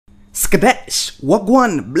Skadesh,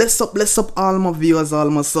 wagwan, bless up all my viewers, all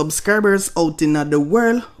my subscribers out in the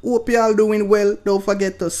world. Hope you all doing well. Don't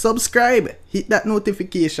forget to subscribe, hit that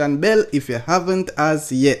notification bell if you haven't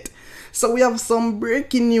as yet. So we have some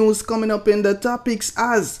breaking news coming up in the topics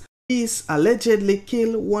as police allegedly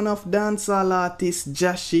killed one of dancehall artist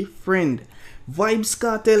Jahshii friend. Vybz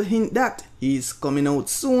Kartel hint that he's coming out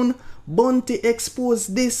soon. Bunty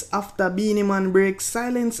exposed this after Beenie Man breaks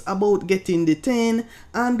silence about getting detained,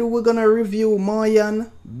 and we're gonna review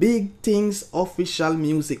Mayan Big Things official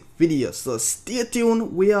music video. So stay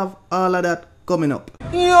tuned, we have all of that coming up.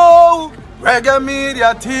 Yo, Reggae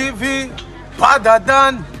Media TV, badder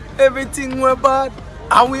than everything we're bad,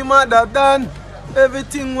 and we madder than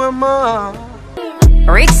everything we're mad.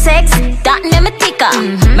 Rich sex, that name a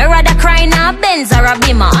ticker. Me rather cry now Benz or a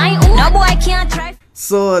Beamer. No boy can't try.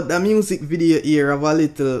 So the music video here have a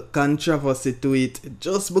little controversy to it,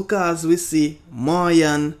 just because we see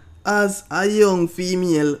Mayan as a young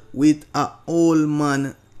female with a old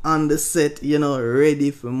man on the set, you know, ready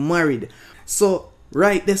for married. So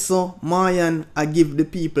right there, so Mayan I give the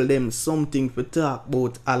people them something to talk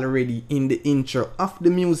about already in the intro of the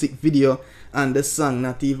music video, and the song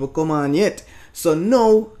not even come on yet. So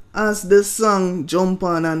now as the song jump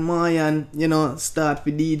on and Mayan, you know, start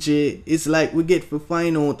for DJ, it's like we get to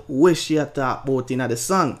find out what she a talk about in the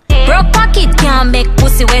song. Broke pocket can't make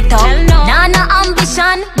pussy wet up. Nah, no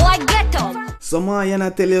ambition, boy get up. So Mayan I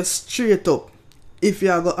tell you straight up, if you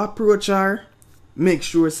go approach her, make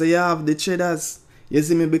sure so you have the cheddars. You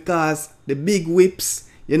see me, because the big whips,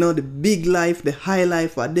 you know, the big life, the high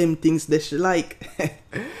life are them things that she like.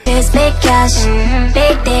 There's big cash,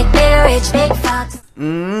 big dick, big rich, big fox.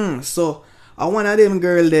 So I one of them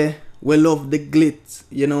girl there we love the glitz,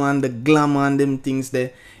 you know, and the glamour and them things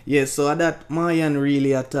there. Yeah, so that Mayan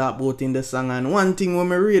really a talk about in the song. And one thing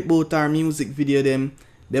when I read about our music video,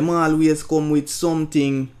 them always come with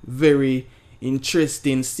something very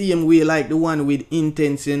interesting. Same way like the one with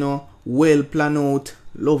Intense, you know, well planned out,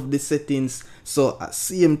 love the settings. So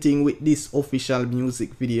same thing with this official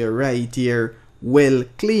music video right here, well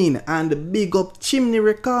clean. And big up Chimney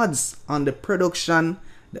Records on the production,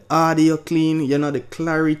 the audio clean, you know, the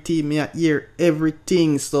clarity, me I hear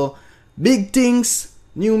everything. So big things,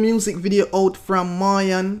 new music video out from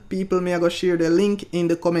Mayan. People, me I go share the link in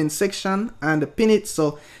the comment section and pin it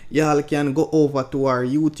so y'all can go over to our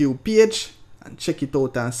YouTube page and check it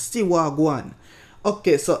out and see what go on.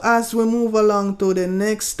 Okay, so as we move along to the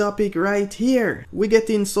next topic right here, we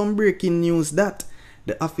getting some breaking news that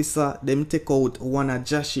the officer them take out one of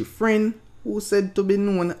Jahshii friend who said to be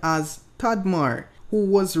known as Todmar, who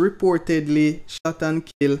was reportedly shot and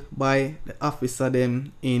killed by the officer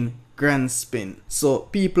them in Grand Spin. So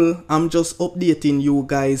people, I'm just updating you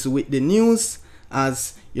guys with the news,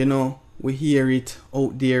 as you know, we hear it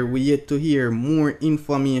out there. We yet to hear more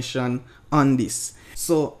information on this.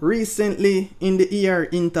 So recently in the ER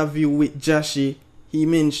interview with Jahshii, he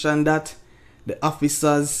mentioned that the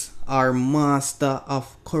officers are master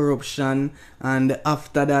of corruption, and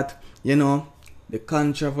after that, you know, the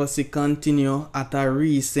controversy continue at a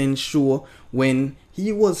recent show when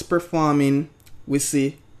he was performing. We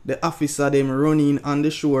see the officer them running on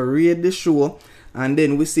the show, raid the show, and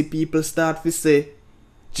then we see people start to say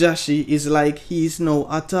Jahshii is like he's now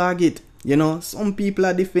a target. You know, some people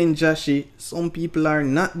are defending Jahshii, some people are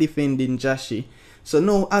not defending Jahshii. So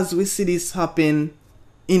now as we see this happen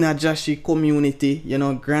in a Jahshii community, you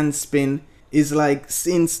know, Grand Spin is like,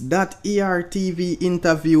 since that ERTV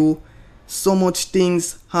interview, so much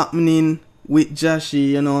things happening with Jahshii,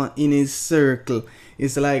 you know, in his circle.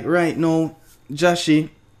 It's like right now, Jahshii,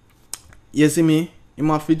 you see me, he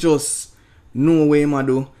have to just know what he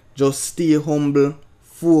do, just stay humble,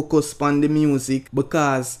 focus on the music,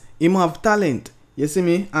 because him have talent, you see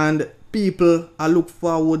me, and people are look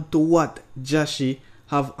forward to what Jahshii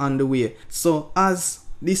have on the way. So as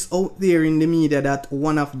this out there in the media that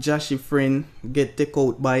one of Jahshii friend get taken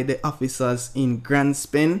out by the officers in Grand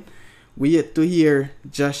Spin, we yet to hear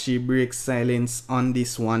Jahshii break silence on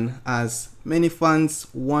this one, as many fans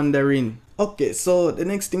wondering. Okay, so the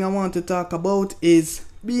next thing I want to talk about is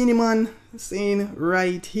Beenie Man saying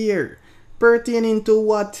right here, pertaining to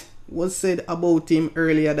what was said about him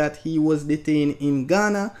earlier, that he was detained in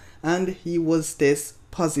Ghana and he was test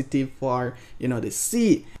positive for, you know, the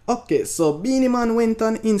C. Okay, so Beenie Man went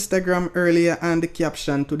on Instagram earlier and the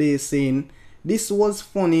caption today saying, "This was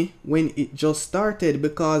funny when it just started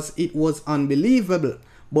because it was unbelievable,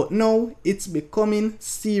 but now it's becoming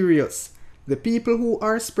serious. The people who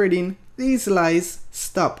are spreading these lies,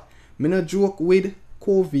 stop. Me no joke with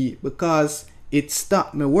COVID because it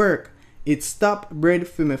stopped me work. It stopped bread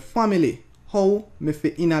for my family. how me fi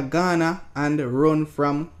in a Ghana and run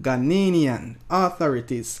from Ghanaian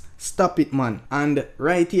authorities. Stop it, man. And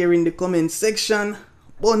right here in the comment section,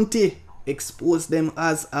 Bunty expose them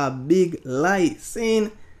as a big lie,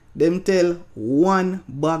 saying them tell one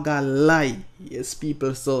bag of lie. Yes,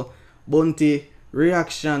 people. So Bunty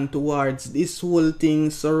reaction towards this whole thing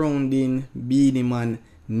surrounding Beenie Man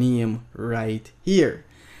name right here.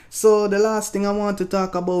 So the last thing I want to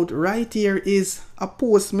talk about right here is a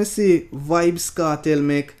post me see Vybz Kartel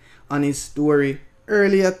make on his story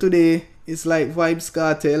earlier today. It's like Vybz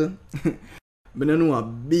Kartel but I know a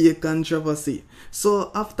big controversy.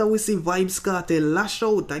 So after we see Vybz Kartel lash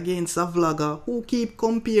out against a vlogger who keep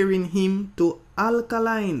comparing him to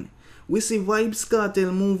Alkaline, we see Vybz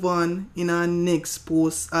Kartel move on in our next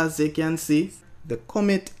post. As you can see, the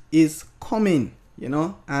comet is coming, you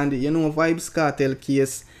know, and you know Vybz Kartel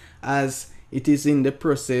case as it is in the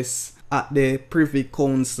process at the Privy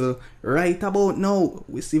Council right about now.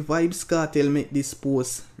 We see Vybz Kartel make this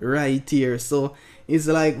post right here. So it's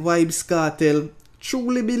like Vybz Kartel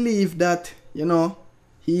truly believe that, you know,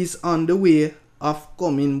 he's on the way of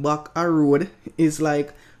coming back a road. It's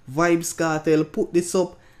like Vybz Kartel put this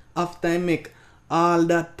up after I make all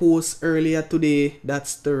that post earlier today that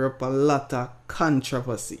stir up a lot of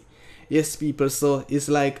controversy. Yes, people, so it's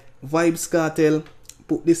like Vybz Kartel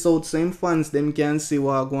put this out so him fans them can see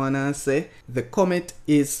what I go on and say the comet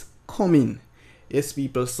is coming. Yes,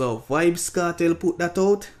 people, so Vybz Kartel put that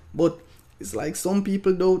out, but it's like some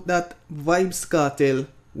people doubt that Vybz Kartel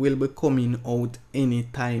will be coming out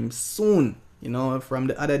anytime soon. You know, from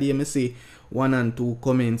the other day I see 1 and 2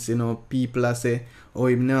 comments, you know, people are say, oh,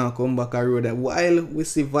 him now come back a road. While we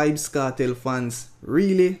see Vybz Kartel fans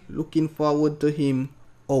really looking forward to him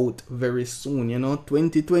out very soon, you know,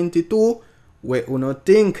 2022. Where you not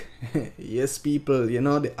think? Yes, people, you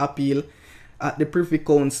know, the appeal at the Privy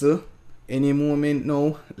Council any moment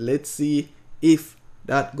now. Let's see if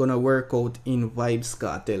that gonna work out in Vybz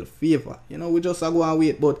Kartel favor. You know, we just go and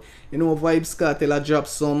wait, but you know Vybz Kartel a drop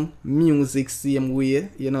some music same way,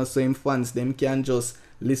 you know, so him fans them can just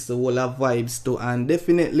listen all of vibes too. And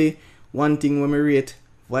definitely one thing when we rate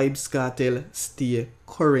Vybz Kartel stay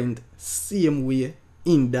current same way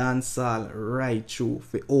in dancehall right through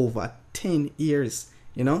for over 10 years,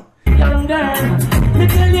 you know. Young girl, me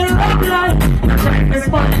tell you rock life, try to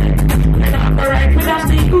respond. And I'm right with us,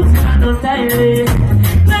 the youth and the diary.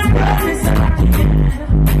 Let's practice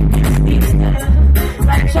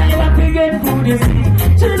like China to get food, you see.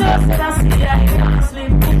 She loves that I see I can't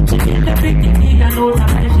sleep. She get the bikini and knows how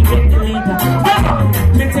she get the later.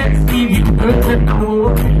 Me tell Steve, you girls that know.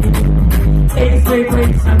 Ace, wait,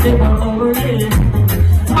 and they were over it.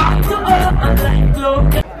 Up to up and like glow.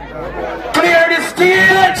 Clear the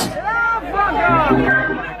stage!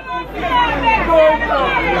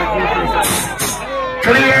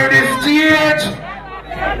 Clear the stage!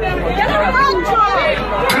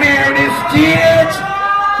 Clear the stage!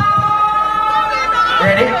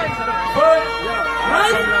 Ready?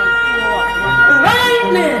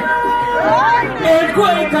 Lightning!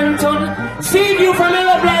 Earthquake and thunder. See you from the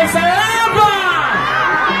love life, lava!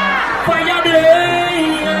 Fire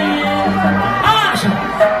blaze! Ash!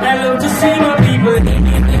 I love to see my people.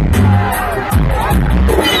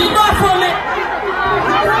 Back from it!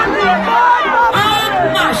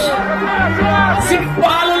 Ash! See,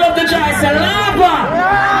 all of the joy, say lava!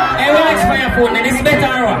 I will explain your phone, and it's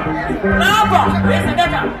better. Lava! Where's the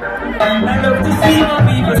better? I love to see my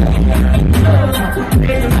people.